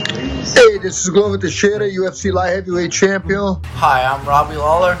this is Glover Teixeira, UFC light heavyweight champion. Hi, I'm Robbie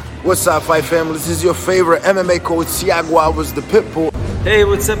Lawler. What's up, Fight Family? This is your favorite MMA coach, Thiago Alves, the Pitbull. Hey,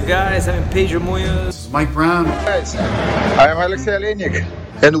 what's up, guys? I'm Pedro Munoz. Mike Brown. Guys, I am Alexei Oleinik.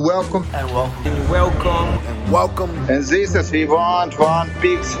 And welcome. And welcome. And welcome. And welcome. And this is We Want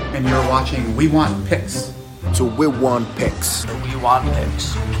Picks. And you're watching We Want Picks. To We Want Picks. To We Want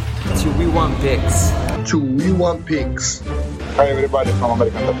Picks. To We Want Picks. To We Want Picks. Hi, everybody from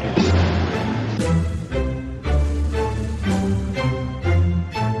American Top Teams.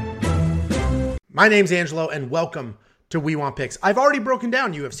 My name's Angelo, and welcome to We Want Picks. I've already broken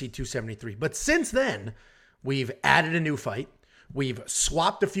down UFC 273, but since then, we've added a new fight. We've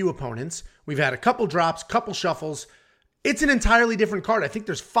swapped a few opponents. We've had a couple drops, couple shuffles. It's an entirely different card. I think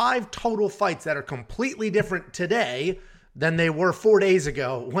there's 5 total fights that are completely different today than they were 4 days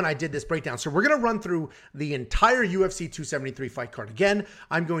ago when I did this breakdown. So we're going to run through the entire UFC 273 fight card again.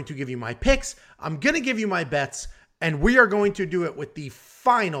 I'm going to give you my picks. I'm going to give you my bets, and we are going to do it with the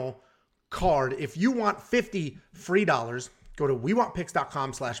final card. If you want $50 free, go to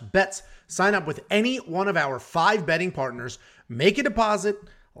wewantpicks.com/bets. Sign up with any one of our 5 betting partners. Make a deposit.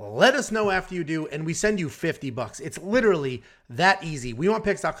 Let us know after you do, and we send you $50. It's literally that easy.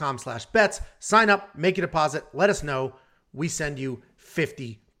 wewantpicks.com/bets. Sign up, make a deposit, let us know. We send you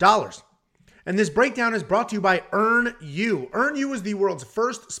 $50. And this breakdown is brought to you by EarnU. EarnU is the world's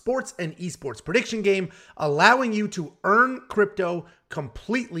first sports and esports prediction game, allowing you to earn crypto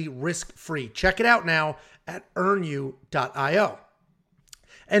completely risk-free. Check it out now at earnu.io.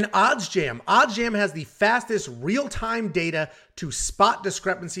 And OddsJam. OddsJam has the fastest real-time data to spot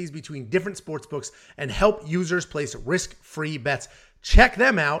discrepancies between different sportsbooks and help users place risk-free bets. Check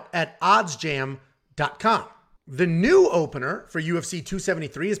them out at oddsjam.com. The new opener for UFC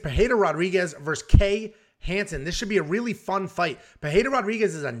 273 is Pereira Rodriguez versus Kay Hansen. This should be a really fun fight. Pereira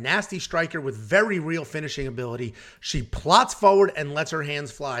Rodriguez is a nasty striker with very real finishing ability. She plots forward and lets her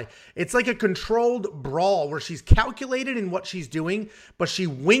hands fly. It's like a controlled brawl where she's calculated in what she's doing, but she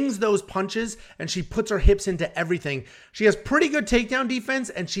wings those punches and she puts her hips into everything. She has pretty good takedown defense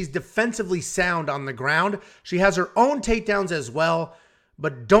and she's defensively sound on the ground. She has her own takedowns as well.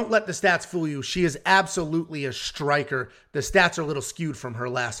 But don't let the stats fool you. She is absolutely a striker. The stats are a little skewed from her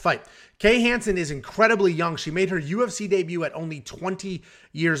last fight. Kay Hansen is incredibly young. She made her UFC debut at only 20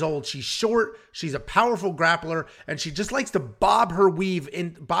 years old. She's short. She's a powerful grappler, and she just likes to bob and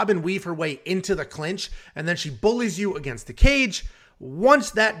weave her way into the clinch, and then she bullies you against the cage. Once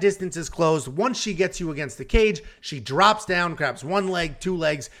that distance is closed, once she gets you against the cage, she drops down, grabs one leg, 2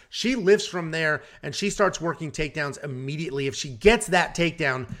 legs. She lifts from there, and she starts working takedowns immediately. If she gets that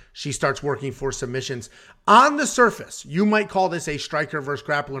takedown, she starts working for submissions. On the surface, you might call this a striker versus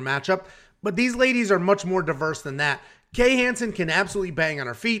grappler matchup, but these ladies are much more diverse than that. Kay Hansen can absolutely bang on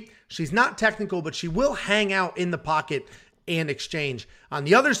her feet. She's not technical, but she will hang out in the pocket and exchange. On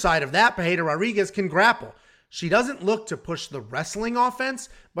the other side of that, Pereira Rodriguez can grapple. She doesn't look to push the wrestling offense,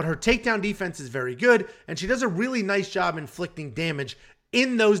 but her takedown defense is very good, and she does a really nice job inflicting damage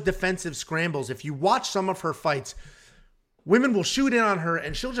in those defensive scrambles. If you watch some of her fights, women will shoot in on her,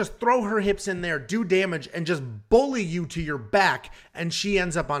 and she'll just throw her hips in there, do damage, and just bully you to your back, and she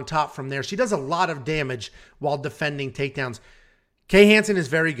ends up on top from there. She does a lot of damage while defending takedowns. Kay Hansen is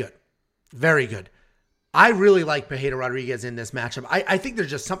very good. Very good. I really like Pereira Rodriguez in this matchup. I think there's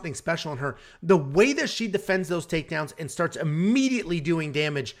just something special in her. The way that she defends those takedowns and starts immediately doing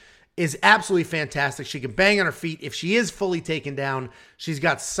damage is absolutely fantastic. She can bang on her feet. If she is fully taken down, she's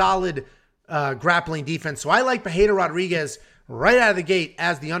got solid grappling defense. So I like Pereira Rodriguez right out of the gate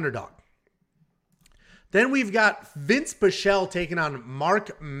as the underdog. Then we've got Vince Pichel taking on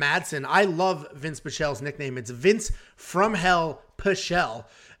Mark Madsen. I love Vince Pichel's nickname. It's Vince from Hell Pichel.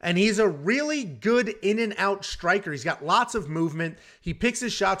 And he's a really good in and out striker. He's got lots of movement. He picks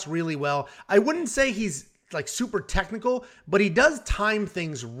his shots really well. I wouldn't say he's like super technical, but he does time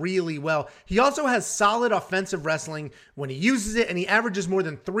things really well. He also has solid offensive wrestling when he uses it, and he averages more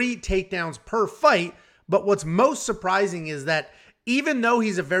than 3 takedowns per fight. But what's most surprising is that even though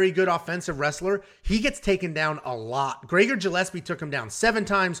he's a very good offensive wrestler, he gets taken down a lot. Gregor Gillespie took him down 7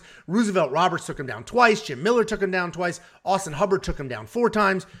 times. Roosevelt Roberts took him down twice. Jim Miller took him down twice. Austin Hubbard took him down 4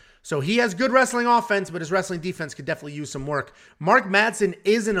 times. So he has good wrestling offense, but his wrestling defense could definitely use some work. Mark Madsen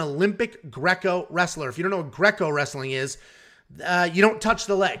is an Olympic Greco wrestler. If you don't know what Greco wrestling is, you don't touch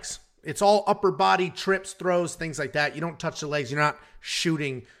the legs. It's all upper body, trips, throws, things like that. You don't touch the legs. You're not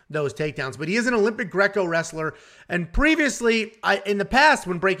shooting those takedowns. But he is an Olympic Greco wrestler. And previously, in the past,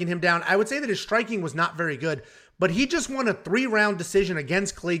 when breaking him down, I would say that his striking was not very good. But he just won a 3-round decision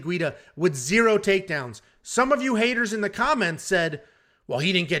against Clay Guida with 0 takedowns. Some of you haters in the comments said, well,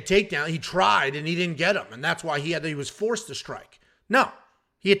 he didn't get takedown. He tried and he didn't get him, and that's why he was forced to strike. No,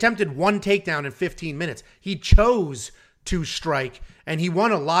 he attempted one takedown in 15 minutes. He chose to strike, and he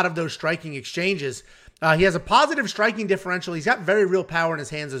won a lot of those striking exchanges. He has a positive striking differential. He's got very real power in his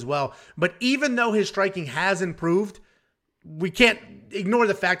hands as well. But even though his striking has improved, we can't ignore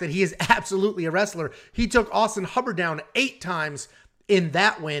the fact that he is absolutely a wrestler. He took Austin Hubbard down 8 times in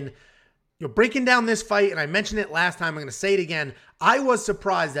that win. You're breaking down this fight, and I mentioned it last time. I'm going to say it again. I was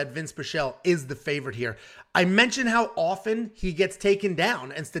surprised that Vince Pichel is the favorite here. I mentioned how often he gets taken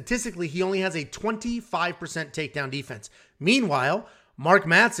down, and statistically, he only has a 25% takedown defense. Meanwhile, Mark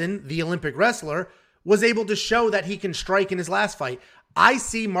Madsen, the Olympic wrestler, was able to show that he can strike in his last fight. I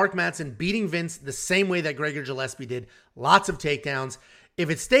see Mark Madsen beating Vince the same way that Gregor Gillespie did. Lots of takedowns.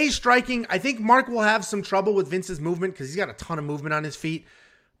 If it stays striking, I think Mark will have some trouble with Vince's movement because he's got a ton of movement on his feet.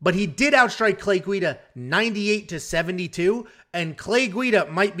 But he did outstrike Clay Guida 98-72, and Clay Guida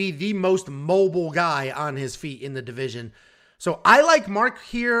might be the most mobile guy on his feet in the division. So I like Mark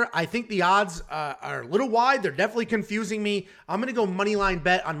here. I think the odds are a little wide. They're definitely confusing me. I'm going to go moneyline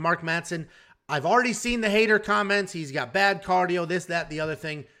bet on Mark Madsen. I've already seen the hater comments. He's got bad cardio, this, that, the other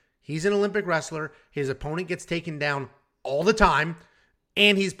thing. He's an Olympic wrestler. His opponent gets taken down all the time,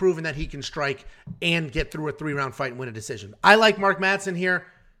 and he's proven that he can strike and get through a 3-round fight and win a decision. I like Mark Madsen here,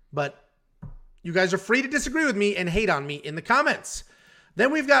 but you guys are free to disagree with me and hate on me in the comments.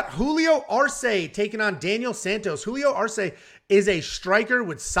 Then we've got Julio Arce taking on Daniel Santos. Julio Arce is a striker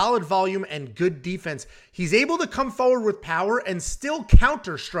with solid volume and good defense. He's able to come forward with power and still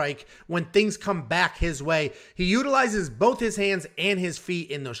counter strike when things come back his way. He utilizes both his hands and his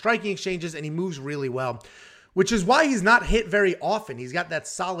feet in those striking exchanges, and he moves really well, which is why he's not hit very often. He's got that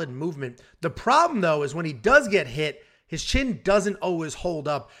solid movement. The problem, though, is when he does get hit, his chin doesn't always hold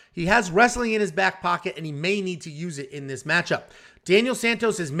up. He has wrestling in his back pocket, and he may need to use it in this matchup. Daniel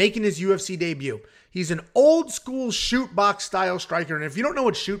Santos is making his UFC debut. He's an old school shoot box style striker. And if you don't know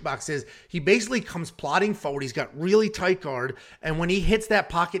what shoot box is, he basically comes plodding forward. He's got really tight guard. And when he hits that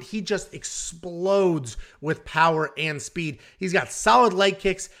pocket, he just explodes with power and speed. He's got solid leg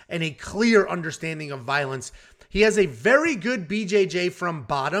kicks and a clear understanding of violence. He has a very good BJJ from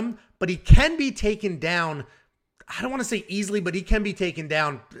bottom, but he can be taken down. I don't want to say easily, but he can be taken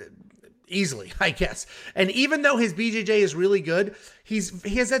down easily, I guess. And even though his BJJ is really good, he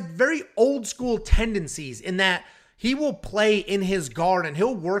has had very old school tendencies in that he will play in his guard and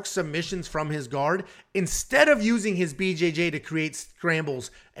he'll work submissions from his guard instead of using his BJJ to create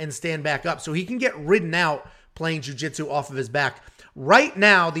scrambles and stand back up. So he can get ridden out playing jiu-jitsu off of his back. Right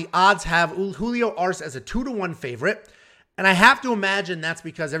now, the odds have Julio Arce as a 2-1 favorite. And I have to imagine that's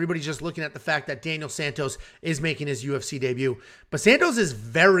because everybody's just looking at the fact that Daniel Santos is making his UFC debut. But Santos is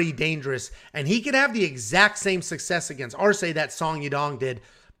very dangerous, and he could have the exact same success against Arce that Song Yadong did.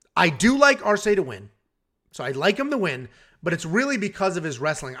 I do like Arce to win, so I'd like him to win, but it's really because of his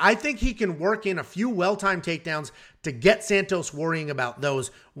wrestling. I think he can work in a few well-timed takedowns to get Santos worrying about those.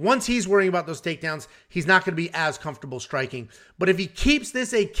 Once he's worrying about those takedowns, he's not going to be as comfortable striking. But if he keeps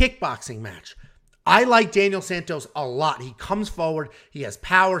this a kickboxing match, I like Daniel Santos a lot. He comes forward. He has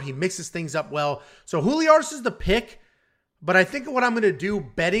power. He mixes things up well. So Julio Arce is the pick, but I think what I'm going to do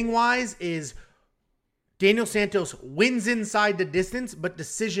betting-wise is Daniel Santos wins inside the distance, but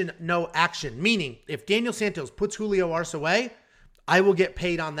decision, no action. Meaning, if Daniel Santos puts Julio Arce away, I will get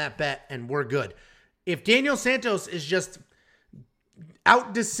paid on that bet, and we're good. If Daniel Santos is just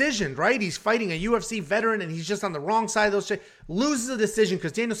out-decisioned, right? He's fighting a UFC veteran and he's just on the wrong side of those loses a decision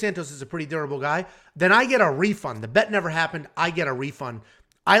because Daniel Santos is a pretty durable guy, then I get a refund. The bet never happened. I get a refund.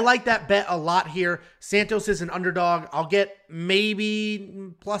 I like that bet a lot here. Santos is an underdog. I'll get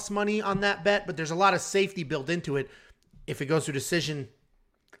maybe plus money on that bet, but there's a lot of safety built into it. If it goes to decision,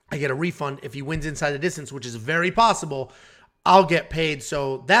 I get a refund. If he wins inside the distance, which is very possible, I'll get paid.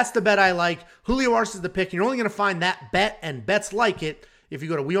 So that's the bet I like. Julio Arce is the pick. You're only going to find that bet and bets like it if you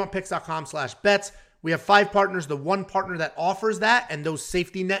go to WeWantPicks.com/bets. We have 5 partners. The one partner that offers that and those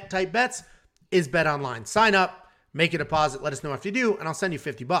safety net type bets is BetOnline. Sign up, make a deposit, let us know if you do, and I'll send you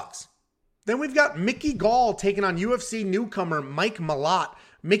 $50. Then we've got Mickey Gall taking on UFC newcomer Mike Malott.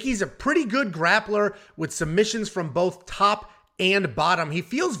 Mickey's a pretty good grappler with submissions from both top and bottom. He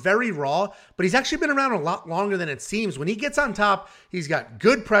feels very raw, but he's actually been around a lot longer than it seems. When he gets on top, he's got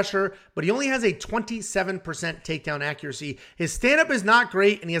good pressure, but he only has a 27% takedown accuracy. His stand-up is not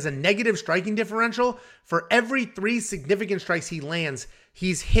great, and he has a negative striking differential. For every 3 significant strikes he lands,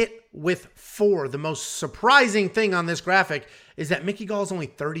 he's hit with 4. The most surprising thing on this graphic is that Mickey Gall is only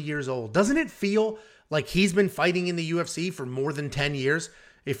 30 years old. Doesn't it feel like he's been fighting in the UFC for more than 10 years?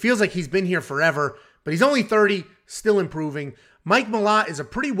 It feels like he's been here forever, but he's only 30, still improving. Mike Malott is a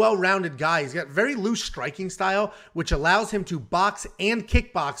pretty well-rounded guy. He's got very loose striking style, which allows him to box and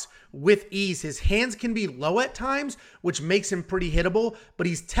kickbox with ease. His hands can be low at times, which makes him pretty hittable, but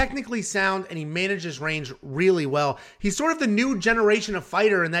he's technically sound and he manages range really well. He's sort of the new generation of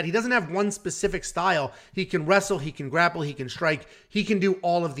fighter in that he doesn't have one specific style. He can wrestle, he can grapple, he can strike, he can do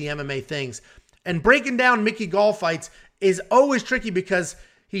all of the MMA things. And breaking down Mickey Gall fights is always tricky because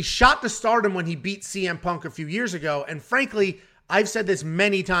he shot to stardom when he beat CM Punk a few years ago, and frankly, I've said this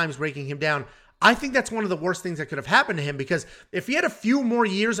many times breaking him down, I think that's one of the worst things that could have happened to him, because if he had a few more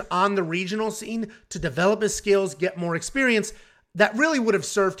years on the regional scene to develop his skills, get more experience, that really would have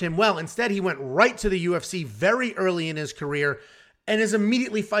served him well. Instead, he went right to the UFC very early in his career and is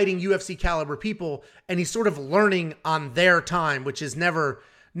immediately fighting UFC caliber people, and he's sort of learning on their time, which is never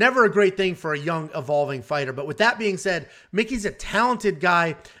a great thing for a young, evolving fighter. But with that being said, Mickey's a talented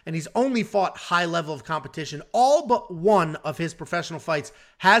guy, and he's only fought high level of competition. All but one of his professional fights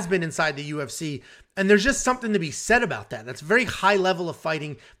has been inside the UFC, and there's just something to be said about that. That's a very high level of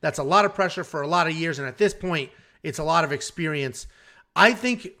fighting. That's a lot of pressure for a lot of years, and at this point, it's a lot of experience. I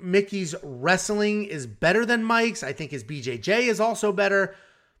think Mickey's wrestling is better than Mike's. I think his BJJ is also better.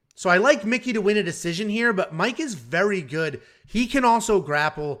 So I like Mickey to win a decision here, but Mike is very good. He can also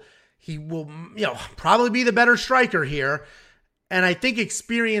grapple. He will, probably be the better striker here. And I think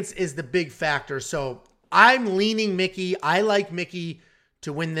experience is the big factor. So I'm leaning Mickey. I like Mickey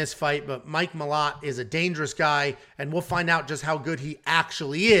to win this fight, but Mike Malott is a dangerous guy, and we'll find out just how good he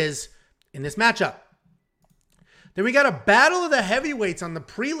actually is in this matchup. Then we got a battle of the heavyweights on the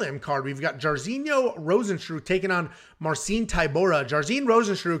prelim card. We've got Jairzinho Rozenstruik taking on Marcin Tybura. Jairzinho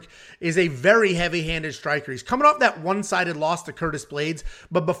Rozenstruik is a very heavy-handed striker. He's coming off that one-sided loss to Curtis Blades,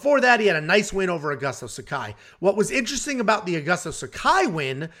 but before that, he had a nice win over Augusto Sakai. What was interesting about the Augusto Sakai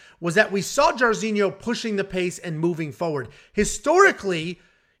win was that we saw Jairzinho pushing the pace and moving forward. Historically,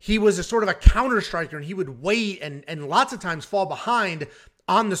 he was a sort of a counter striker, and he would wait and lots of times fall behind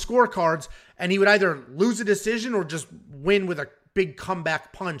on the scorecards, and he would either lose a decision or just win with a big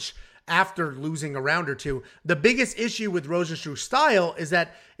comeback punch after losing a round or two. The biggest issue with Rozenstruik's style is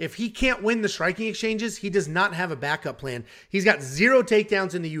that if he can't win the striking exchanges, he does not have a backup plan. He's got 0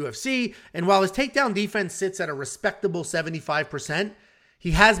 takedowns in the UFC, and while his takedown defense sits at a respectable 75%,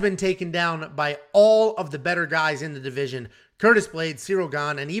 he has been taken down by all of the better guys in the division. Curtis Blades, Cyril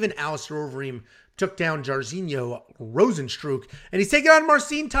Gane, and even Alistair Overeem took down Jairzinho Rozenstruik. And he's taking on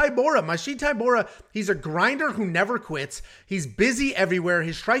Marcin Tybura. Marcin Tybura, he's a grinder who never quits. He's busy everywhere.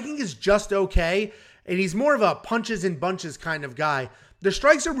 His striking is just okay, and he's more of a punches and bunches kind of guy. The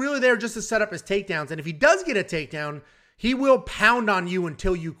strikes are really there just to set up his takedowns, and if he does get a takedown, he will pound on you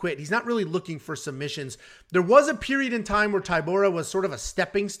until you quit. He's not really looking for submissions. There was a period in time where Tybura was sort of a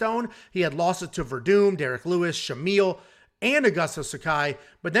stepping stone. He had losses to Verdum, Derek Lewis, Shamil, and Augusto Sakai,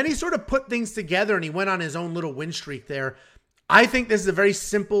 but then he sort of put things together and he went on his own little win streak there. I think this is a very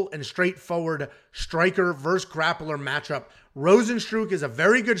simple and straightforward striker versus grappler matchup. Rozenstruik is a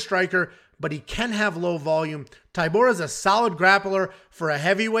very good striker, but he can have low volume. Tybura is a solid grappler for a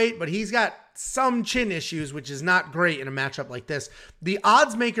heavyweight, but he's got some chin issues, which is not great in a matchup like this. The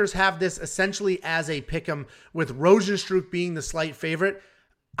odds makers have this essentially as a pick'em, with Rozenstruik being the slight favorite.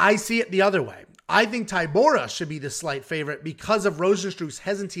 I see it the other way. I think Tybura should be the slight favorite because of Rozenstruik's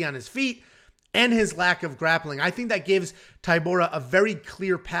hesitancy on his feet and his lack of grappling. I think that gives Tybura a very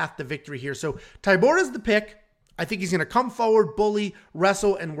clear path to victory here. So Tybura's the pick. I think he's going to come forward, bully,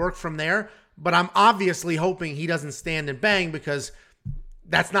 wrestle, and work from there. But I'm obviously hoping he doesn't stand and bang, because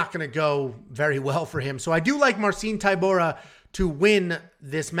that's not going to go very well for him. So I do like Marcin Tybura to win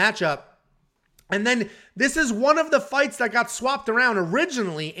this matchup. And then this is one of the fights that got swapped around.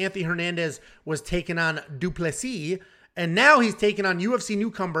 Originally, Anthony Hernandez was taking on Du Plessis, and now he's taking on UFC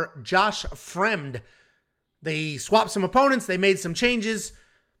newcomer Josh Fremd. They swapped some opponents. They made some changes.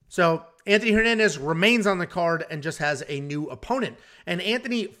 So Anthony Hernandez remains on the card and just has a new opponent. And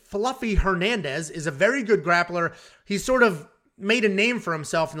Anthony Fluffy Hernandez is a very good grappler. He's sort of made a name for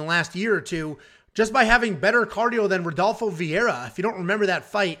himself in the last year or two just by having better cardio than Rodolfo Vieira. If you don't remember that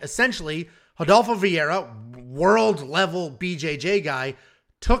fight, essentially, Rodolfo Vieira, world-level BJJ guy,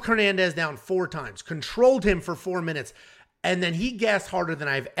 took Hernandez down 4 times, controlled him for 4 minutes, and then he gassed harder than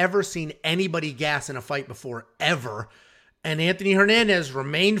I've ever seen anybody gas in a fight before, ever. And Anthony Hernandez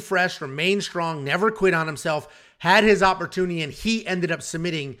remained fresh, remained strong, never quit on himself, had his opportunity, and he ended up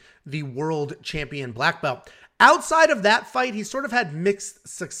submitting the world champion black belt. Outside of that fight, he's sort of had mixed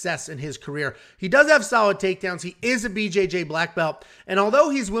success in his career. He does have solid takedowns. He is a BJJ black belt. And although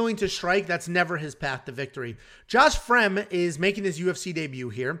he's willing to strike, that's never his path to victory. Josh Fremd is making his UFC debut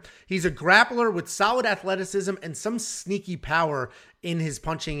here. He's a grappler with solid athleticism and some sneaky power in his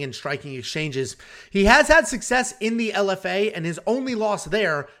punching and striking exchanges. He has had success in the LFA, and his only loss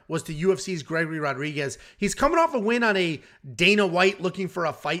there was to UFC's Gregory Rodriguez. He's coming off a win on a Dana White looking for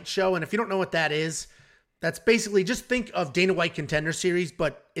a fight show. And if you don't know what that is, that's basically, just think of Dana White Contender Series,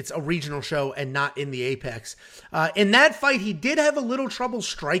 but it's a regional show and not in the Apex. In that fight, he did have a little trouble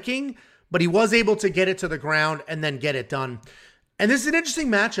striking, but he was able to get it to the ground and then get it done. And this is an interesting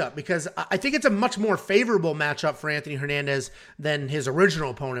matchup because I think it's a much more favorable matchup for Anthony Hernandez than his original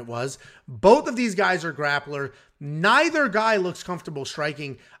opponent was. Both of these guys are grappler. Neither guy looks comfortable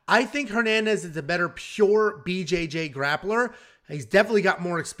striking. I think Hernandez is a better pure BJJ grappler. He's definitely got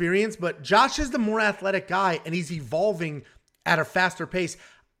more experience, but Josh is the more athletic guy, and he's evolving at a faster pace.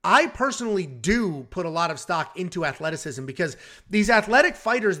 I personally do put a lot of stock into athleticism because these athletic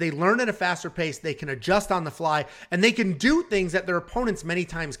fighters, they learn at a faster pace, they can adjust on the fly, and they can do things that their opponents many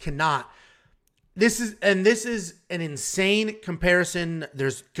times cannot. This is an insane comparison.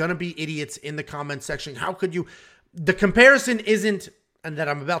 There's going to be idiots in the comment section. How could you? The comparison isn't, and that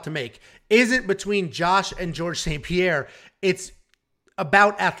I'm about to make, isn't between Josh and George St. Pierre. It's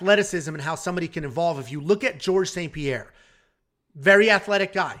about athleticism and how somebody can evolve. If you look at George St. Pierre, very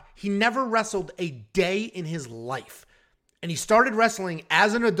athletic guy. He never wrestled a day in his life. And he started wrestling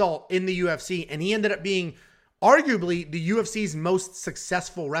as an adult in the UFC, and he ended up being arguably the UFC's most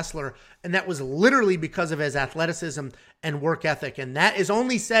successful wrestler, and that was literally because of his athleticism and work ethic. And that is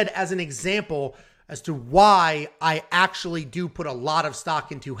only said as an example as to why I actually do put a lot of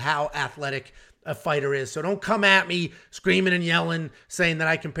stock into how athletic a fighter is. So don't come at me screaming and yelling saying that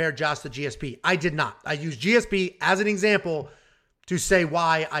I compared Josh to GSP. I did not. I used GSP as an example to say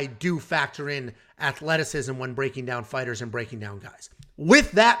why I do factor in athleticism when breaking down fighters and breaking down guys.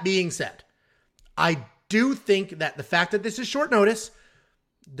 With that being said, I do think that the fact that this is short notice,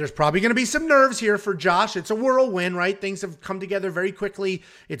 there's probably going to be some nerves here for Josh. It's a whirlwind, right? Things have come together very quickly.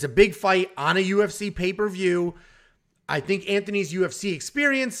 It's a big fight on a UFC pay-per-view. I think Anthony's UFC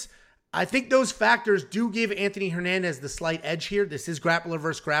experience, I think those factors do give Anthony Hernandez the slight edge here. This is grappler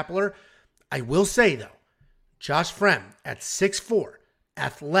versus grappler. I will say, though, Josh Fremd at 6'4",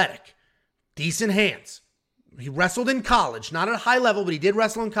 athletic, decent hands. He wrestled in college, not at a high level, but he did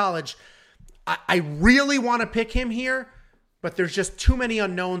wrestle in college. I really want to pick him here, but there's just too many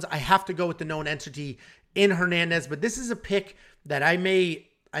unknowns. I have to go with the known entity in Hernandez, but this is a pick that I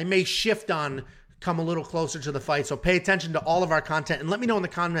may shift on come a little closer to the fight. So pay attention to all of our content and let me know in the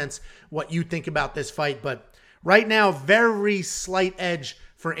comments what you think about this fight. But right now, very slight edge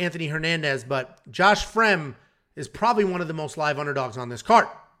for Anthony Hernandez, but Josh Fremd is probably one of the most live underdogs on this card.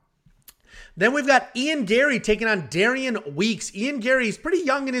 Then we've got Ian Garry taking on Darian Weeks. Ian Garry is pretty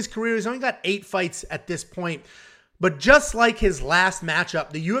young in his career. He's only got 8 fights at this point. But just like his last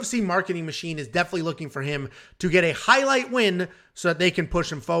matchup, the UFC marketing machine is definitely looking for him to get a highlight win so that they can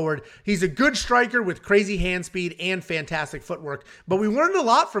push him forward. He's a good striker with crazy hand speed and fantastic footwork. But we learned a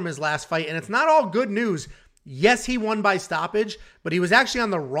lot from his last fight, and it's not all good news. Yes, he won by stoppage, but he was actually on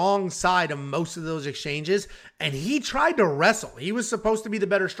the wrong side of most of those exchanges, and he tried to wrestle. He was supposed to be the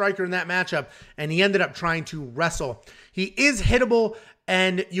better striker in that matchup, and he ended up trying to wrestle. He is hittable,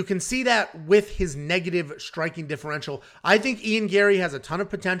 and you can see that with his negative striking differential. I think Ian Garry has a ton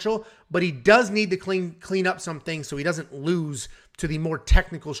of potential, but he does need to clean up some things so he doesn't lose to the more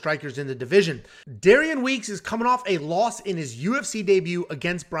technical strikers in the division. Darian Weeks is coming off a loss in his UFC debut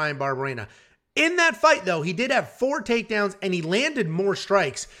against Bryan Barberena. In that fight, though, he did have 4 takedowns and he landed more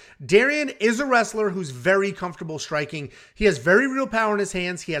strikes. Darian is a wrestler who's very comfortable striking. He has very real power in his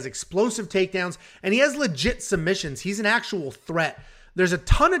hands. He has explosive takedowns and he has legit submissions. He's an actual threat. There's a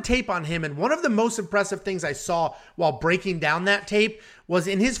ton of tape on him, and one of the most impressive things I saw while breaking down that tape was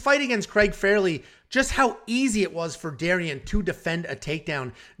in his fight against Craig Fairley, just how easy it was for Darian to defend a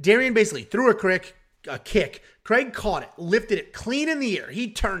takedown. Darian basically threw a kick. Craig caught it, lifted it clean in the air.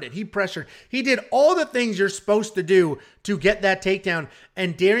 He turned it. He pressured. He did all the things you're supposed to do to get that takedown.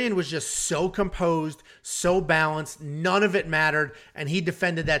 And Darian was just so composed, so balanced. None of it mattered. And he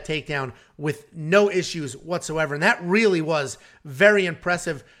defended that takedown with no issues whatsoever. And that really was very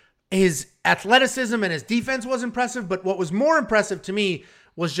impressive. His athleticism and his defense was impressive. But what was more impressive to me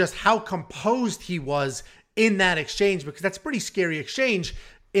was just how composed he was in that exchange, because that's a pretty scary exchange.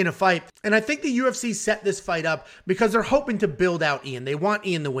 in a fight. And I think the UFC set this fight up because they're hoping to build out Ian. They want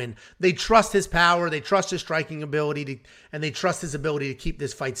Ian to win. They trust his power. They trust his striking ability, and they trust his ability to keep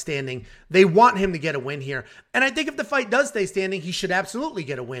this fight standing. They want him to get a win here. And I think if the fight does stay standing, he should absolutely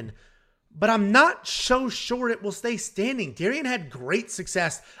get a win. But I'm not so sure it will stay standing. Darian had great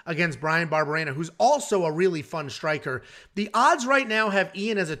success against Bryan Barberena, who's also a really fun striker. The odds right now have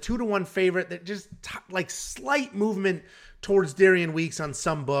Ian as a 2-1 favorite, that just like slight movement towards Darian Weeks on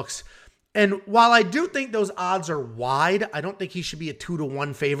some books. And while I do think those odds are wide, I don't think he should be a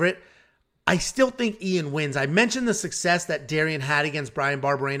 2-1 favorite. I still think Ian wins. I mentioned the success that Darian had against Bryan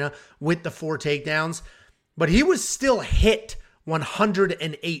Barberena with the 4 takedowns, but he was still hit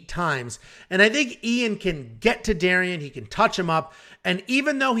 108 times. And I think Ian can get to Darian. He can touch him up. And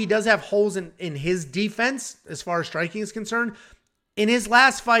even though he does have holes in his defense, as far as striking is concerned, in his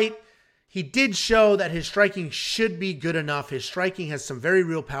last fight, he did show that his striking should be good enough. His striking has some very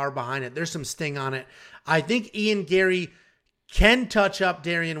real power behind it. There's some sting on it. I think Ian Garry can touch up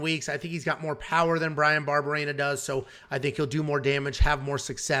Darian Weeks. I think he's got more power than Bryan Barberena does. So I think he'll do more damage, have more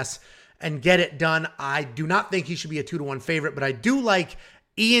success, and get it done. I do not think he should be a 2-1 favorite, but I do like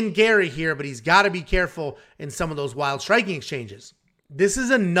Ian Garry here, but he's got to be careful in some of those wild striking exchanges. This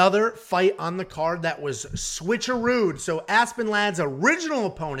is another fight on the card that was switcherooed. So Aspen Ladd's original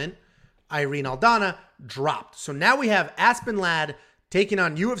opponent, Irene Aldana, dropped. So now we have Aspen Ladd taking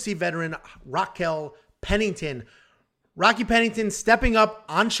on UFC veteran Raquel Pennington. Rocky Pennington stepping up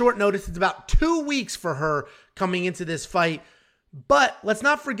on short notice. It's about 2 weeks for her coming into this fight. But let's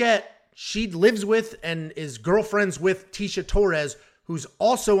not forget, she lives with and is girlfriends with Tecia Torres, who's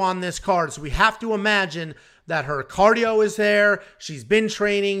also on this card. So we have to imagine that her cardio is there. She's been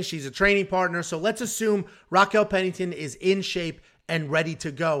training. She's a training partner. So let's assume Raquel Pennington is in shape and ready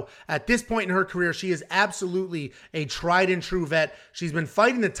to go. At this point in her career, she is absolutely a tried and true vet. She's been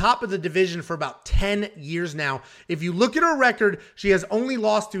fighting the top of the division for about 10 years now. If you look at her record, she has only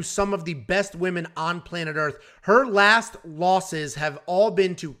lost to some of the best women on planet Earth. Her last losses have all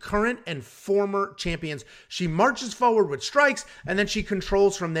been to current and former champions. She marches forward with strikes, and then she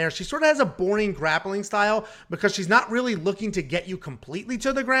controls from there. She sort of has a boring grappling style because she's not really looking to get you completely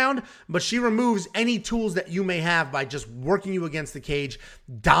to the ground, but she removes any tools that you may have by just working you against the cage,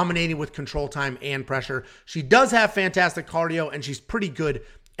 dominating with control time and pressure. She does have fantastic cardio, and she's pretty good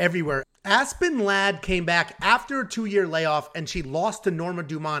everywhere. Aspen Ladd came back after a 2-year layoff, and she lost to Norma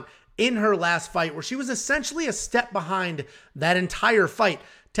Dumont in her last fight, where she was essentially a step behind that entire fight.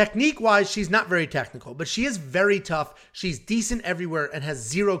 Technique-wise, she's not very technical, but she is very tough. She's decent everywhere and has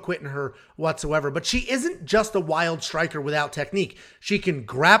zero quit in her whatsoever. But she isn't just a wild striker without technique. She can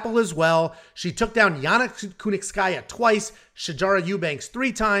grapple as well. She took down Yana Kunitskaya twice, Shajara Eubanks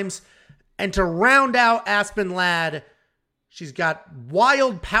 3 times. And to round out Aspen Ladd, she's got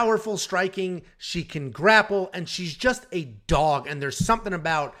wild, powerful striking. She can grapple, and she's just a dog. And there's something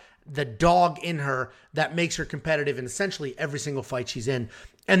about the dog in her that makes her competitive in essentially every single fight she's in.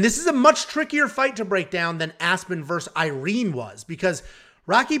 And this is a much trickier fight to break down than Aspen versus Irene was, because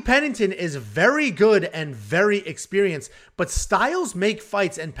Rocky Pennington is very good and very experienced, but styles make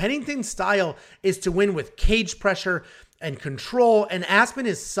fights, and Pennington's style is to win with cage pressure and control, and Aspen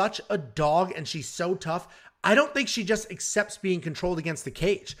is such a dog and she's so tough. I don't think she just accepts being controlled against the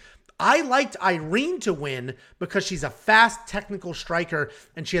cage. I liked Irene to win because she's a fast, technical striker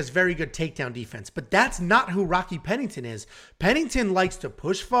and she has very good takedown defense. But that's not who Rocky Pennington is. Pennington likes to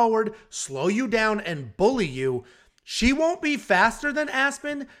push forward, slow you down, and bully you. She won't be faster than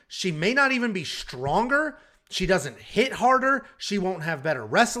Aspen. She may not even be stronger. She doesn't hit harder. She won't have better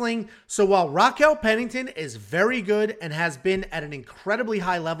wrestling. So while Raquel Pennington is very good and has been at an incredibly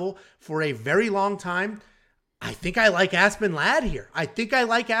high level for a very long time, I think I like Aspen Ladd here. I think I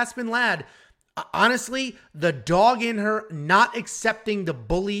like Aspen Ladd. Honestly, the dog in her not accepting the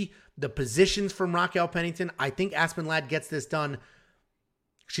bully, the positions from Raquel Pennington, I think Aspen Ladd gets this done.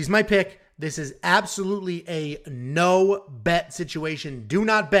 She's my pick. This is absolutely a no bet situation. Do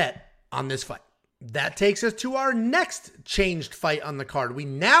not bet on this fight. That takes us to our next changed fight on the card. We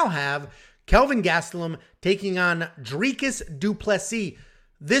now have Kelvin Gastelum taking on Dricus du Plessis.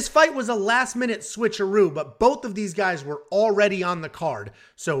 This fight was a last-minute switcheroo, but both of these guys were already on the card.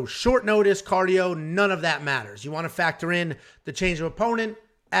 So short notice, cardio, none of that matters. You want to factor in the change of opponent?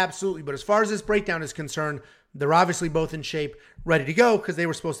 Absolutely. But as far as this breakdown is concerned, they're obviously both in shape, ready to go, because they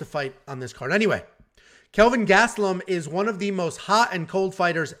were supposed to fight on this card anyway. Kelvin Gastelum is one of the most hot and cold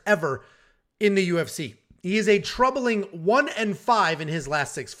fighters ever in the UFC. He is a troubling 1-5 in his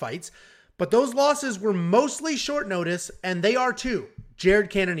last 6 fights, but those losses were mostly short notice, and they are too.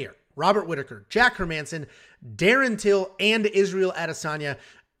 Jared Cannonier, Robert Whittaker, Jack Hermanson, Darren Till, and Israel Adesanya.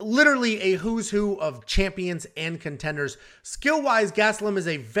 literally a who's who of champions and contenders. Skill-wise, Gastelum is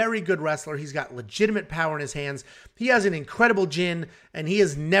a very good wrestler. He's got legitimate power in his hands. He has an incredible chin, and he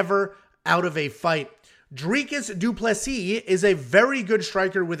is never out of a fight. Dricus du Plessis is a very good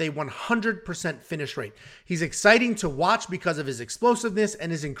striker with a 100% finish rate. He's exciting to watch because of his explosiveness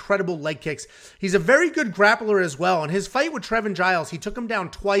and his incredible leg kicks. He's a very good grappler as well. In his fight with Trevin Giles, he took him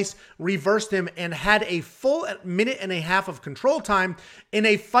down twice, reversed him, and had a full minute and a half of control time in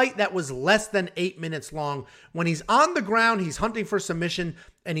a fight that was less than 8 minutes long. When he's on the ground, he's hunting for submission,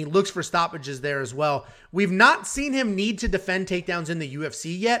 and he looks for stoppages there as well. We've not seen him need to defend takedowns in the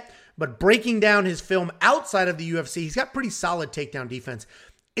UFC yet, but breaking down his film outside of the UFC, he's got pretty solid takedown defense.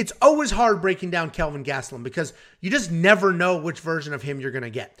 It's always hard breaking down Kelvin Gastelum because you just never know which version of him you're going to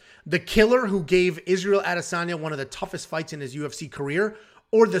get. The killer who gave Israel Adesanya one of the toughest fights in his UFC career,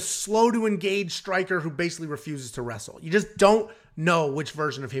 or the slow to engage striker who basically refuses to wrestle. You just don't know which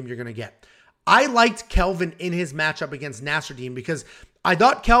version of him you're going to get. I liked Kelvin in his matchup against Nasruddin because I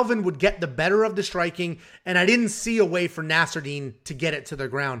thought Kelvin would get the better of the striking, and I didn't see a way for Nasruddin to get it to the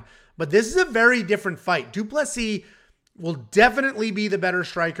ground. But this is a very different fight. Du Plessis will definitely be the better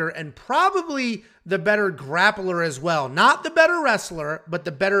striker and probably the better grappler as well. Not the better wrestler, but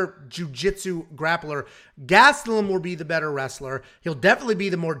the better jiu-jitsu grappler. Gastelum will be the better wrestler. He'll definitely be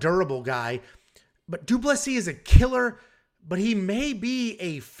the more durable guy. But Du Plessis is a killer, but he may be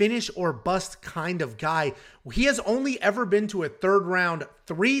a finish or bust kind of guy. He has only ever been to a third round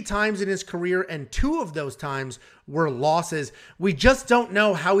 3 times in his career, and 2 of those times were losses. We just don't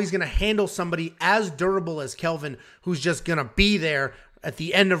know how he's going to handle somebody as durable as Kelvin, who's just going to be there at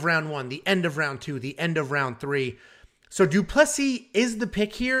the end of round 1, the end of round 2, the end of round 3. So Du Plessis is the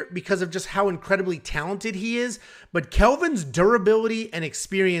pick here because of just how incredibly talented he is, but Kelvin's durability and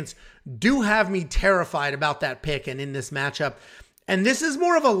experience do have me terrified about that pick and in this matchup. And this is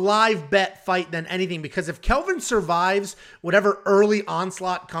more of a live bet fight than anything, because if Kelvin survives whatever early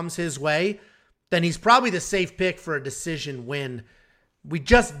onslaught comes his way, then he's probably the safe pick for a decision win. We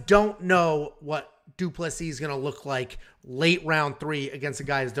just don't know what Du Plessis is going to look like late round 3 against a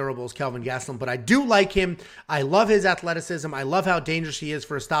guy as durable as Kelvin Gastelum. But I do like him. I love his athleticism. I love how dangerous he is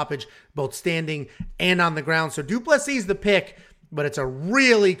for a stoppage, both standing and on the ground. So Du Plessis is the pick, but it's a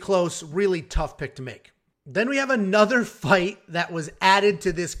really close, really tough pick to make. Then we have another fight that was added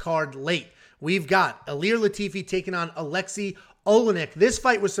to this card late. We've got Ilir Latifi taking on Alexei Oleinik. This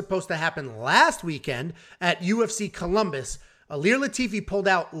fight was supposed to happen last weekend at UFC Columbus. Ilir Latifi pulled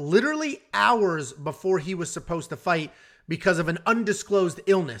out literally hours before he was supposed to fight because of an undisclosed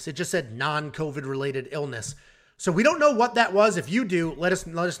illness. It just said non-COVID related illness. So we don't know what that was. If you do, let us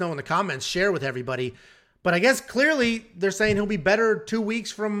know in the comments, share with everybody. But I guess clearly they're saying he'll be better 2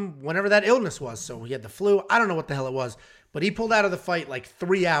 weeks from whenever that illness was. So he had the flu. I don't know what the hell it was, but he pulled out of the fight like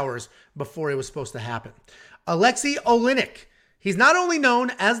 3 hours before it was supposed to happen. Alexei Oleinik. He's not only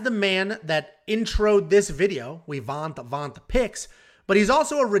known as the man that introed this video, we vaunt the picks, but he's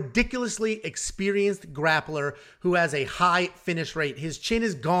also a ridiculously experienced grappler who has a high finish rate. His chin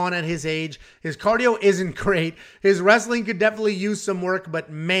is gone at his age. His cardio isn't great. His wrestling could definitely use some work,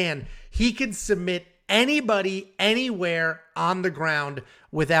 but man, he could submit anybody, anywhere on the ground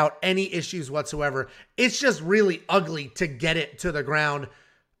without any issues whatsoever. It's just really ugly to get it to the ground.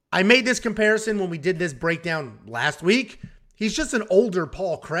 I made this comparison when we did this breakdown last week. He's just an older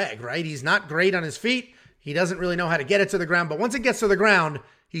Paul Craig, right? He's not great on his feet. He doesn't really know how to get it to the ground, but once it gets to the ground,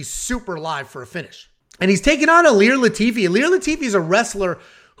 he's super live for a finish. And he's taking on Ilir Latifi. Ilir Latifi is a wrestler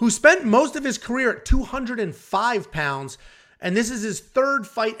who spent most of his career at 205 pounds, and this is his 3rd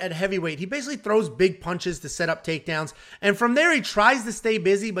fight at heavyweight. He basically throws big punches to set up takedowns, and from there he tries to stay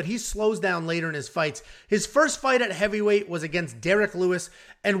busy, but he slows down later in his fights. His first fight at heavyweight was against Derek Lewis,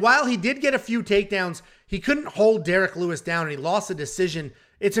 and while he did get a few takedowns, he couldn't hold Derek Lewis down, and he lost a decision.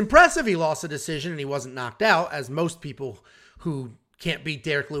 It's impressive he lost a decision and he wasn't knocked out, as most people who can't beat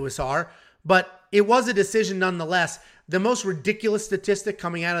Derek Lewis are, but it was a decision nonetheless. The most ridiculous statistic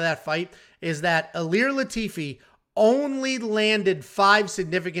coming out of that fight is that Ilir Latifi only landed 5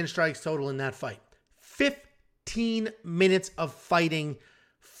 significant strikes total in that fight. 15 minutes of fighting,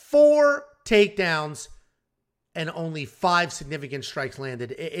 4 takedowns, and only 5 significant strikes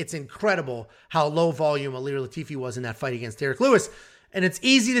landed. It's incredible how low volume Ilir Latifi was in that fight against Derek Lewis. And it's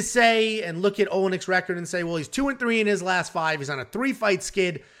easy to say and look at Oleinik's record and say, well, he's 2-3 in his last 5. He's on a 3-fight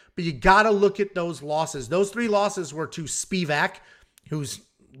skid. But you got to look at those losses. Those 3 losses were to Spivak, who's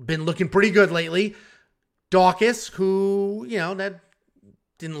been looking pretty good lately. Daukaus, who, that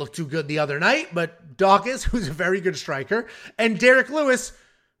didn't look too good the other night. But Daukaus, who's a very good striker. And Derek Lewis,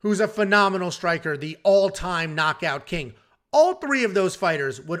 who's a phenomenal striker, the all-time knockout king. all three of those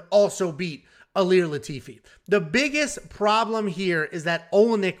fighters would also beat Ilir Latifi. The biggest problem here is that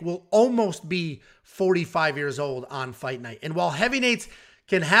Oleinik will almost be 45 years old on fight night. And while heavyweights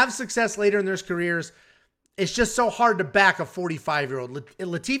can have success later in their careers, it's just so hard to back a 45-year-old.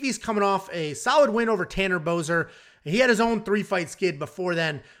 Latifi's coming off a solid win over Tanner Boser. He had his own 3-fight skid before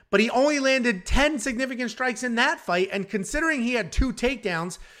then, but he only landed 10 significant strikes in that fight. And considering he had 2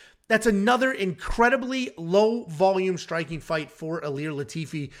 takedowns, that's another incredibly low volume striking fight for Ilir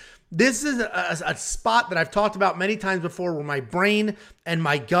Latifi. This is a spot that I've talked about many times before where my brain and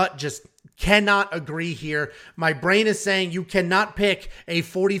my gut just cannot agree here. My brain is saying you cannot pick a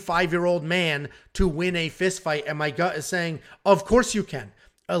 45-year-old man to win a fist fight, and my gut is saying, of course you can.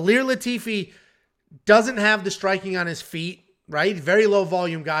 Ilir Latifi doesn't have the striking on his feet, right? Very low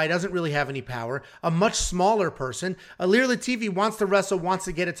volume guy, doesn't really have any power. A much smaller person. Ilir Latifi wants to wrestle, wants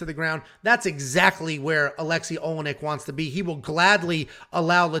to get it to the ground. That's exactly where Alexei Oleinik wants to be. He will gladly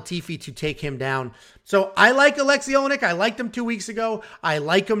allow Latifi to take him down. So I like Alexei Oleinik. I liked him 2 weeks ago. I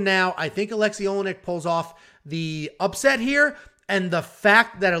like him now. I think Alexei Oleinik pulls off the upset here. And the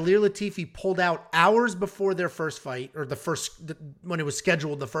fact that Ilir Latifi pulled out hours before their first fight, or when it was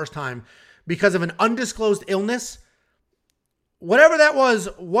scheduled the first time, because of an undisclosed illness, whatever that was,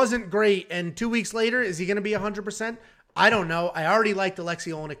 wasn't great. And 2 weeks later, is he going to be 100%? I don't know. I already liked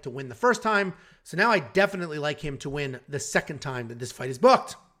Alexei Oleinik to win the first time. So now I definitely like him to win the second time that this fight is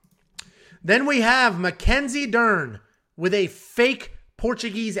booked. Then we have Mackenzie Dern with a fake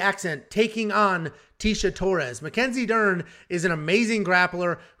Portuguese accent taking on Tecia Torres. Mackenzie Dern is an amazing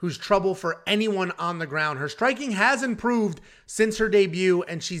grappler who's trouble for anyone on the ground. Her striking has improved since her debut,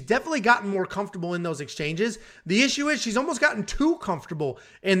 and she's definitely gotten more comfortable in those exchanges. The issue is she's almost gotten too comfortable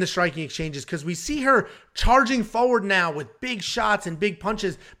in the striking exchanges because we see her charging forward now with big shots and big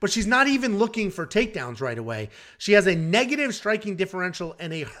punches, but she's not even looking for takedowns right away. She has a negative striking differential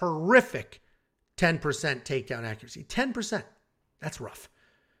and a horrific 10% takedown accuracy. 10%. That's rough.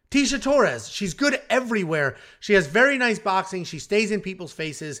 Tecia Torres, she's good everywhere. She has very nice boxing. She stays in people's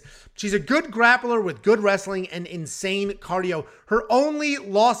faces. She's a good grappler with good wrestling and insane cardio. Her only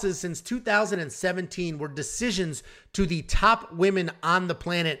losses since 2017 were decisions to the top women on the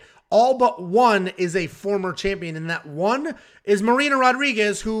planet. All but one is a former champion, and that one is Marina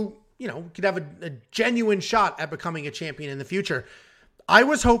Rodriguez, who, could have a genuine shot at becoming a champion in the future. I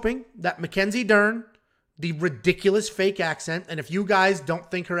was hoping that Mackenzie Dern, the ridiculous fake accent, and if you guys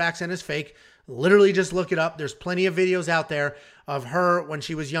don't think her accent is fake, literally just look it up. There's plenty of videos out there of her when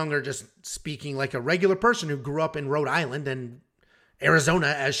she was younger just speaking like a regular person who grew up in Rhode Island and Arizona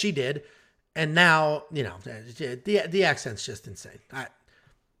as she did. And now, the accent's just insane.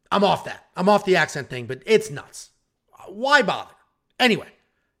 I'm off that. I'm off the accent thing, but it's nuts. Why bother?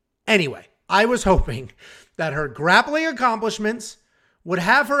 Anyway, I was hoping that her grappling accomplishments would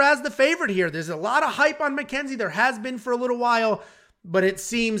have her as the favorite here. There's a lot of hype on Mackenzie. There has been for a little while, but it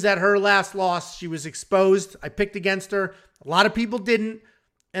seems that her last loss, she was exposed. I picked against her. A lot of people didn't.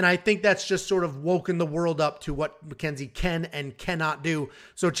 And I think that's just sort of woken the world up to what Mackenzie can and cannot do.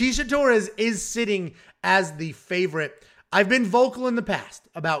 So Tecia Torres is sitting as the favorite. I've been vocal in the past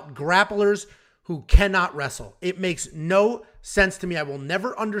about grapplers who cannot wrestle. It makes no sense to me. I will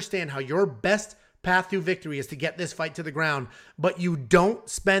never understand how your best path to victory is to get this fight to the ground, but you don't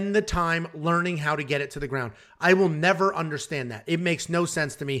spend the time learning how to get it to the ground. I will never understand that. It makes no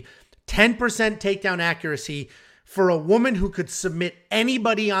sense to me. 10% takedown accuracy for a woman who could submit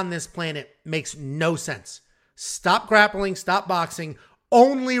anybody on this planet makes no sense. Stop grappling, stop boxing,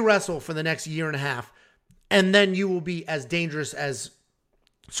 only wrestle for the next year and a half, and then you will be as dangerous as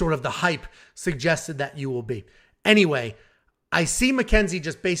sort of the hype suggested that you will be. Anyway, I see Mackenzie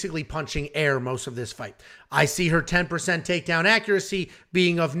just basically punching air most of this fight. I see her 10% takedown accuracy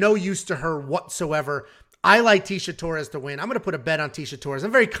being of no use to her whatsoever. I like Tecia Torres to win. I'm going to put a bet on Tecia Torres.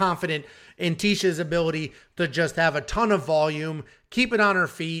 I'm very confident in Ticia's ability to just have a ton of volume, keep it on her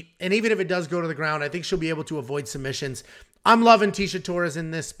feet, and even if it does go to the ground, I think she'll be able to avoid submissions. I'm loving Tecia Torres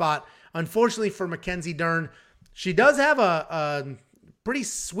in this spot. Unfortunately for Mackenzie Dern, she does have a pretty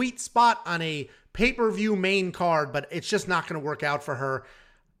sweet spot on a pay-per-view main card, but it's just not going to work out for her.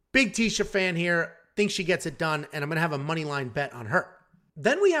 Big Tecia fan here. Think she gets it done, and I'm going to have a money line bet on her.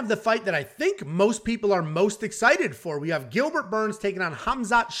 Then we have the fight that I think most people are most excited for. We have Gilbert Burns taking on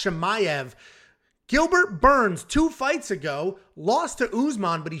Khamzat Chimaev. Gilbert Burns, 2 fights ago, lost to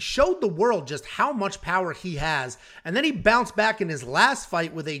Usman, but he showed the world just how much power he has. And then he bounced back in his last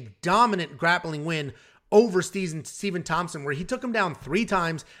fight with a dominant grappling win over Stephen Thompson, where he took him down 3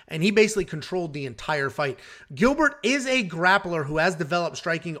 times and he basically controlled the entire fight. Gilbert is a grappler who has developed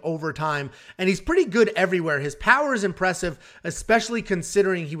striking over time, and he's pretty good everywhere. His power is impressive, especially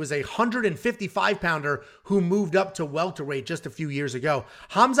considering he was a 155-pounder who moved up to welterweight just a few years ago.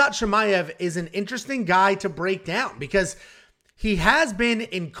 Khamzat Chimaev is an interesting guy to break down because he has been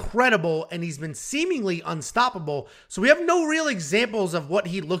incredible and he's been seemingly unstoppable. So we have no real examples of what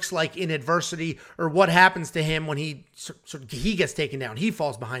he looks like in adversity or what happens to him when he gets taken down. He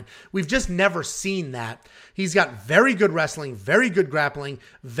falls behind. We've just never seen that. He's got very good wrestling, very good grappling,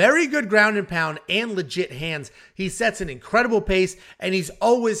 very good ground and pound, and legit hands. He sets an incredible pace and he's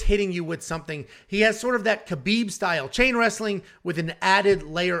always hitting you with something. He has sort of that Khabib style chain wrestling with an added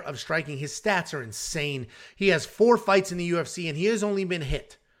layer of striking. His stats are insane. He has 4 fights in the UFC and he has only been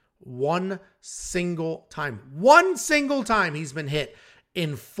hit one single time. One single time he's been hit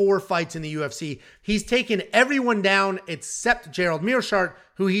in 4 fights in the UFC. He's taken everyone down except Gerald Meerschaert,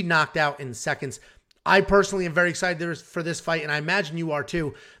 who he knocked out in seconds. I personally am very excited for this fight, and I imagine you are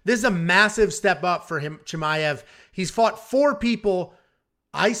too. This is a massive step up for him, Chimaev. He's fought 4 people.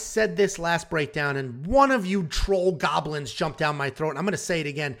 I said this last breakdown, and one of you troll goblins jumped down my throat, and I'm going to say it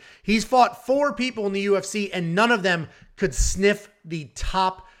again. He's fought 4 people in the UFC, and none of them could sniff the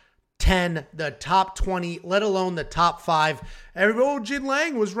top 10, the top 20, let alone the top 5. Everybody, Jin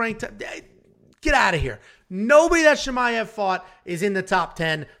Lang was ranked. Get out of here. Nobody that Chimaev fought is in the top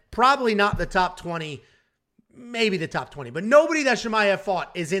 10, probably not the top 20, maybe the top 20, but nobody that Chimaev fought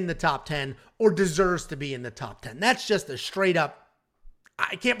is in the top 10 or deserves to be in the top 10. That's just a straight up,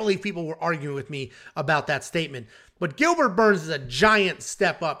 I can't believe people were arguing with me about that statement. But Gilbert Burns is a giant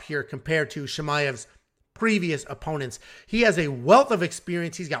step up here compared to Chimaev's previous opponents. He has a wealth of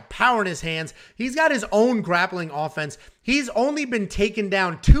experience. He's got power in his hands. He's got his own grappling offense. He's only been taken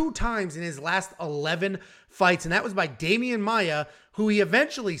down 2 times in his last 11 fights, and that was by Damian Maia, who he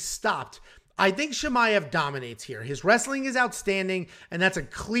eventually stopped. I think Chimaev dominates here. His wrestling is outstanding, and that's a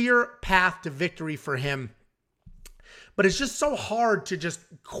clear path to victory for him. But it's just so hard to just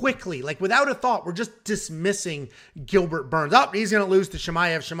quickly, like without a thought, we're just dismissing Gilbert Burns. Oh, he's going to lose to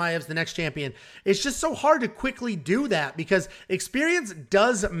Chimaev. Chimaev's the next champion. It's just so hard to quickly do that because experience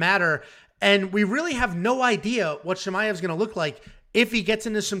does matter. And we really have no idea what Chimaev's going to look like if he gets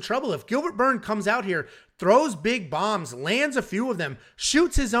into some trouble. If Gilbert Burns comes out here, throws big bombs, lands a few of them,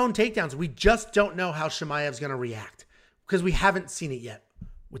 shoots his own takedowns, we just don't know how Chimaev's going to react because we haven't seen it yet.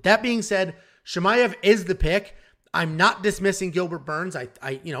 With that being said, Chimaev is the pick. I'm not dismissing Gilbert Burns.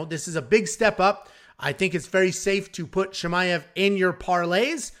 This is a big step up. I think it's very safe to put Chimaev in your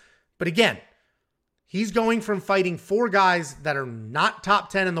parlays. But again, he's going from fighting 4 guys that are not top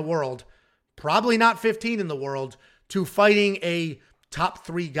 10 in the world, probably not 15 in the world, to fighting a top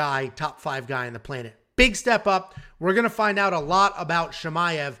 3 guy, top 5 guy on the planet. Big step up. We're going to find out a lot about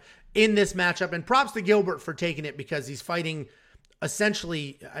Chimaev in this matchup. And props to Gilbert for taking it because he's fighting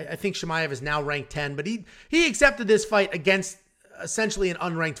essentially, I think Chimaev is now ranked 10, but he accepted this fight against essentially an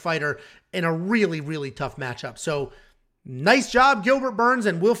unranked fighter in a really, really tough matchup. So nice job, Gilbert Burns,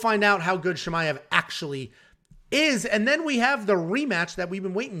 and we'll find out how good Chimaev actually is. And then we have the rematch that we've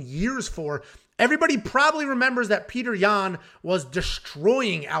been waiting years for. Everybody probably remembers that Peter Yan was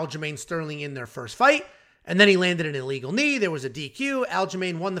destroying Aljamain Sterling in their first fight, and then he landed an illegal knee. There was a DQ.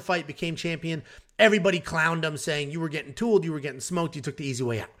 Aljamain won the fight, became champion. Everybody clowned him, saying you were getting tooled, you were getting smoked, you took the easy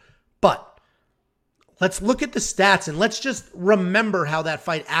way out. But let's look at the stats and let's just remember how that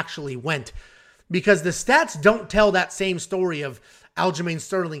fight actually went, because the stats don't tell that same story of Aljamain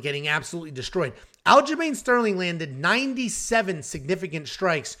Sterling getting absolutely destroyed. Aljamain Sterling landed 97 significant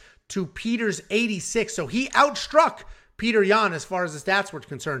strikes to Peter's 86, so he outstruck Peter Yan as far as the stats were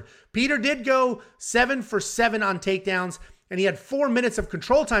concerned. Peter did go 7 for 7 on takedowns, and he had 4 minutes of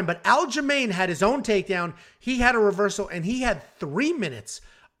control time, but Aljamain had his own takedown, he had a reversal, and he had 3 minutes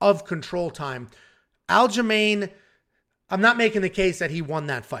of control time. Aljamain, I'm not making the case that he won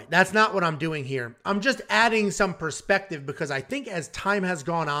that fight. That's not what I'm doing here. I'm just adding some perspective because I think as time has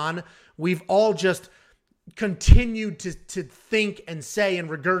gone on, we've all just continued to think and say and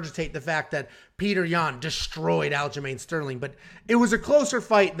regurgitate the fact that Peter Yan destroyed Aljamain Sterling, but it was a closer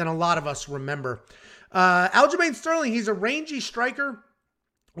fight than a lot of us remember. Aljamain Sterling, he's a rangy striker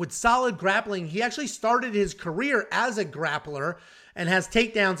with solid grappling. He actually started his career as a grappler and has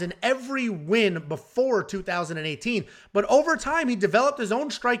takedowns in every win before 2018. But over time, he developed his own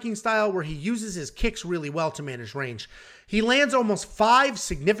striking style where he uses his kicks really well to manage range. He lands almost 5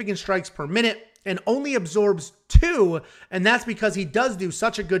 significant strikes per minute and only absorbs 2, and that's because he does do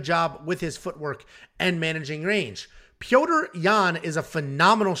such a good job with his footwork and managing range. Petr Yan is a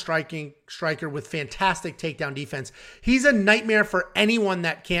phenomenal striker with fantastic takedown defense. He's a nightmare for anyone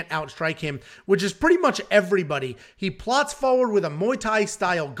that can't outstrike him, which is pretty much everybody. He plots forward with a Muay Thai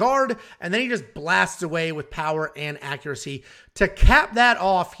style guard, and then he just blasts away with power and accuracy. To cap that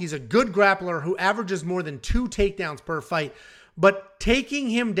off, he's a good grappler who averages more than 2 takedowns per fight, but taking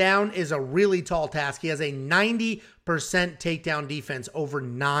him down is a really tall task. He has a 90% takedown defense over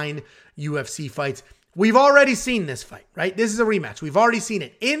 9 UFC fights. We've already seen this fight, right? This is a rematch. We've already seen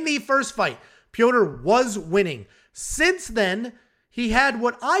it. In the first fight, Petr was winning. Since then, he had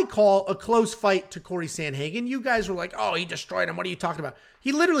what I call a close fight to Corey Sandhagen. You guys were like, oh, he destroyed him. What are you talking about?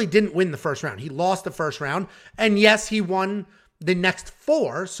 He literally didn't win the first round. He lost the first round. And yes, he won the next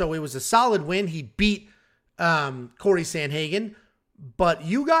 4. So it was a solid win. He beat Corey Sandhagen. But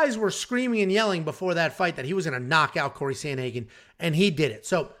you guys were screaming and yelling before that fight that he was going to knock out Corey Sandhagen, and he did it.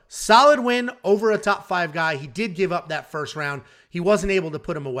 So solid win over a top 5 guy. He did give up that first round. He wasn't able to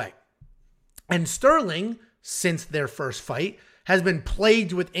put him away. And Sterling, since their first fight, has been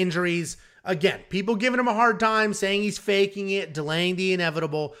plagued with injuries. Again, people giving him a hard time, saying he's faking it, delaying the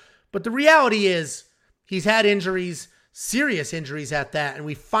inevitable. But the reality is he's had injuries, serious injuries at that, and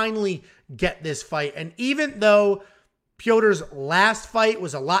we finally get this fight. And even though Petr's last fight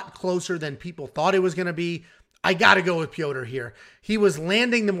was a lot closer than people thought it was going to be, I got to go with Petr here. He was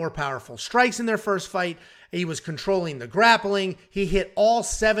landing the more powerful strikes in their first fight. He was controlling the grappling. He hit all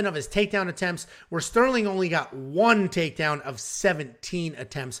 7 of his takedown attempts, where Sterling only got 1 takedown of 17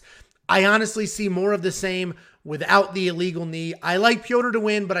 attempts. I honestly see more of the same without the illegal knee. I like Petr to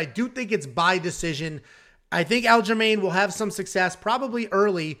win, but I do think it's by decision. I think Aljamain will have some success, probably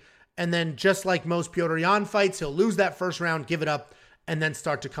early, and then just like most Petr Yan fights, he'll lose that first round, give it up, and then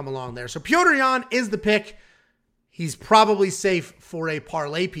start to come along there. So Petr Yan is the pick. He's probably safe for a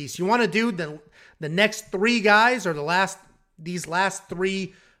parlay piece. You want to do the next 3 guys, or these last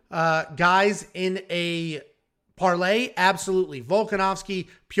 3 guys in a parlay? Absolutely. Volkanovski,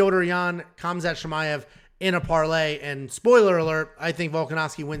 Petr Yan, Khamzat Chimaev in a parlay. And spoiler alert, I think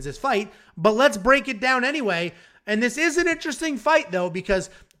Volkanovski wins this fight. But let's break it down anyway. And this is an interesting fight, though, because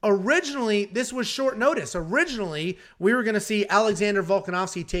originally, this was short notice. Originally, we were going to see Alexander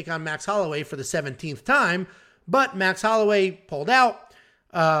Volkanovski take on Max Holloway for the 17th time, but Max Holloway pulled out.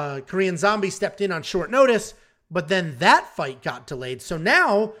 Korean Zombie stepped in on short notice, but then that fight got delayed. So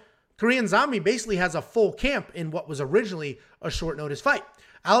now, Korean Zombie basically has a full camp in what was originally a short notice fight.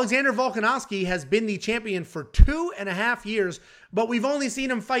 Alexander Volkanovski has been the champion for 2.5 years, but we've only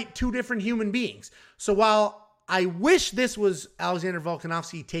seen him fight 2 different human beings. So while I wish this was Alexander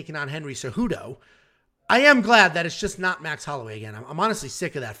Volkanovski taking on Henry Cejudo, I am glad that it's just not Max Holloway again. I'm honestly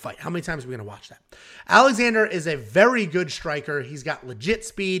sick of that fight. How many times are we going to watch that? Alexander is a very good striker. He's got legit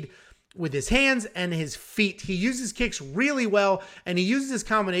speed with his hands and his feet. He uses kicks really well, and he uses his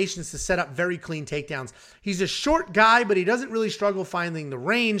combinations to set up very clean takedowns. He's a short guy, but he doesn't really struggle finding the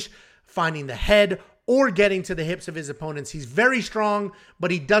range, finding the head, or getting to the hips of his opponents. He's very strong,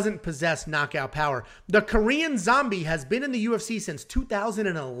 but he doesn't possess knockout power. The Korean Zombie has been in the UFC since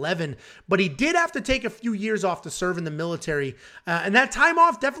 2011, but he did have to take a few years off to serve in the military. And that time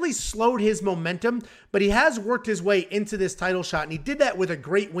off definitely slowed his momentum, but he has worked his way into this title shot, and he did that with a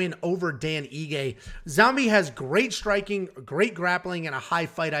great win over Dan Ige. Zombie has great striking, great grappling, and a high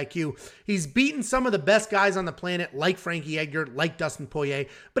fight IQ. He's beaten some of the best guys on the planet, like Frankie Edgar, like Dustin Poirier,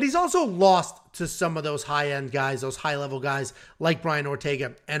 but he's also lost to some of those high-end guys, those high-level guys like Brian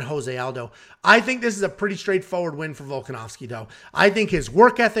Ortega and Jose Aldo. I think this is a pretty straightforward win for Volkanovski, though. I think his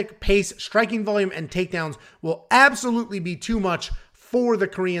work ethic, pace, striking volume, and takedowns will absolutely be too much for the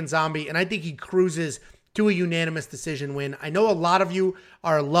Korean Zombie, and I think he cruises to a unanimous decision win. I know a lot of you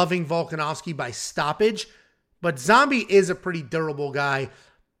are loving Volkanovski by stoppage, but Zombie is a pretty durable guy.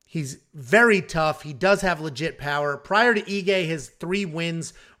 He's very tough. He does have legit power. Prior to Ige, his 3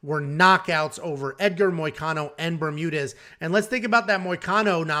 wins were knockouts over Edgar, Moicano, and Bermudez. And let's think about that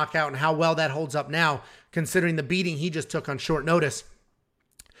Moicano knockout and how well that holds up now, considering the beating he just took on short notice.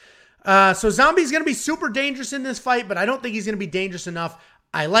 So Zombie's going to be super dangerous in this fight, but I don't think he's going to be dangerous enough.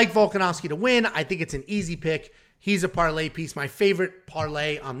 I like Volkanovski to win. I think it's an easy pick. He's a parlay piece. My favorite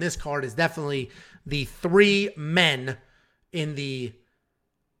parlay on this card is definitely the 3 men in the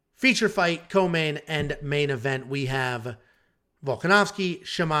feature fight, co-main, and main event. We have Volkanovski,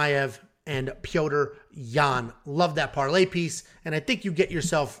 Chimaev, and Petr Yan. Love that parlay piece, and I think you get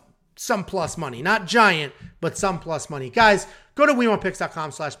yourself some plus money. Not giant, but some plus money. Guys, go to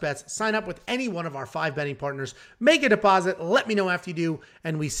WeWantPicks.com/bets. Sign up with any one of our 5 betting partners. Make a deposit. Let me know after you do,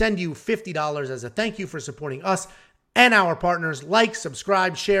 and we send you $50 as a thank you for supporting us and our partners. Like,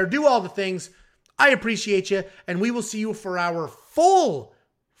 subscribe, share, do all the things. I appreciate you, and we will see you for our full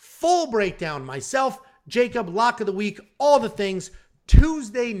breakdown. Myself, Jacob, Lock of the Week, all the things.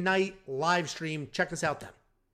 Tuesday night live stream. Check us out then.